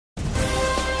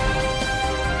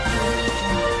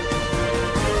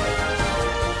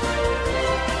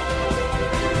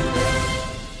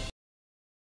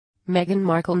Meghan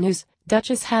Markle news: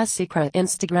 Duchess has secret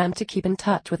Instagram to keep in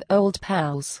touch with old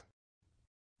pals.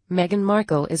 Meghan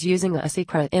Markle is using a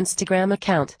secret Instagram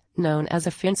account, known as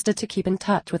a Finsta, to keep in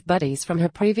touch with buddies from her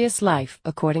previous life,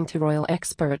 according to royal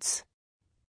experts.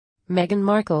 Meghan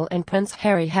Markle and Prince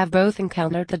Harry have both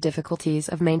encountered the difficulties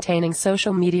of maintaining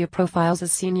social media profiles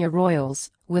as senior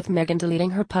royals, with Meghan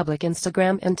deleting her public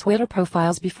Instagram and Twitter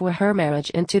profiles before her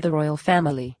marriage into the royal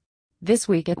family. This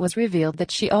week it was revealed that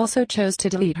she also chose to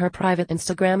delete her private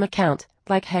Instagram account,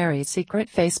 like Harry's secret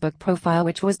Facebook profile,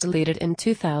 which was deleted in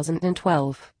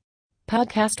 2012.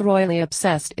 Podcast Royally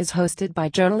Obsessed is hosted by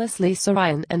journalists Lisa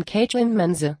Ryan and Caitlin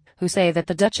Menza, who say that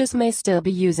the Duchess may still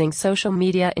be using social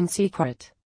media in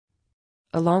secret.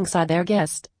 Alongside their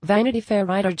guest, Vanity Fair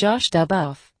writer Josh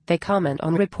Duboff, they comment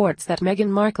on reports that Meghan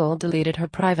Markle deleted her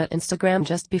private Instagram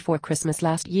just before Christmas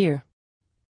last year.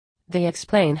 They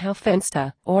explain how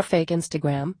Finsta, or fake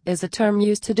Instagram, is a term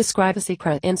used to describe a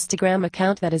secret Instagram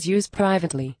account that is used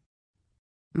privately.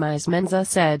 Ms. Menza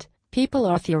said, "People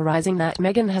are theorizing that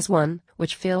Meghan has one,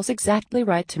 which feels exactly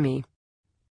right to me."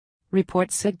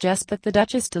 Reports suggest that the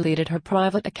Duchess deleted her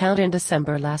private account in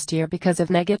December last year because of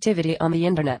negativity on the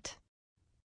internet.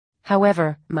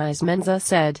 However, Ms. Menza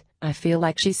said, "I feel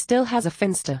like she still has a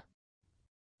Finsta."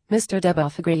 Mr.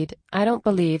 Duboff agreed, "I don't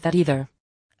believe that either.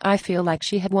 I feel like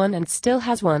she had one and still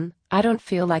has one. I don't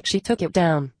feel like she took it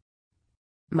down."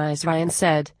 Ms. Ryan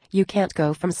said, "You can't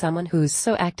go from someone who's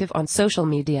so active on social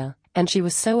media, and she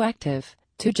was so active,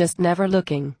 to just never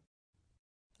looking."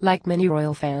 Like many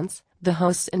royal fans, the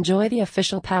hosts enjoy the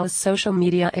official palace social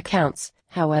media accounts.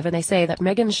 However, they say that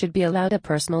Meghan should be allowed a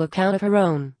personal account of her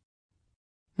own.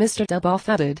 Mr. Duboff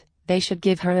added, "They should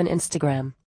give her an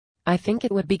Instagram. I think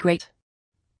it would be great.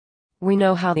 We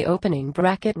know how the opening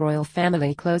bracket royal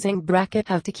family closing bracket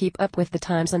have to keep up with the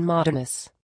times and modernness.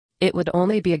 It would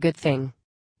only be a good thing."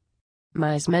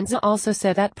 Ms. Menza also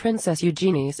said that Princess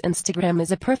Eugenie's Instagram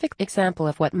is a perfect example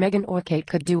of what Meghan or Kate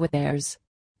could do with theirs.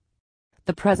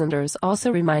 The presenters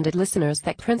also reminded listeners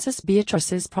that Princess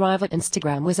Beatrice's private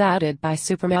Instagram was added by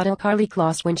supermodel Karlie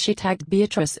Kloss when she tagged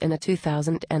Beatrice in a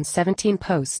 2017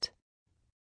 post.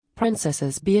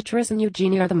 Princesses Beatrice and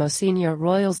Eugenie are the most senior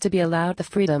royals to be allowed the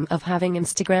freedom of having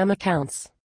Instagram accounts.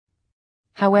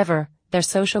 However, their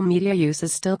social media use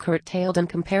is still curtailed in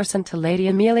comparison to Lady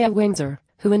Amelia Windsor,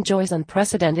 who enjoys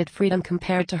unprecedented freedom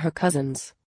compared to her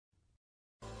cousins.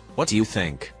 What do you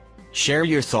think? Share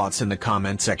your thoughts in the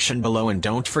comment section below and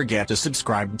don't forget to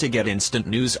subscribe to get instant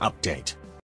news update.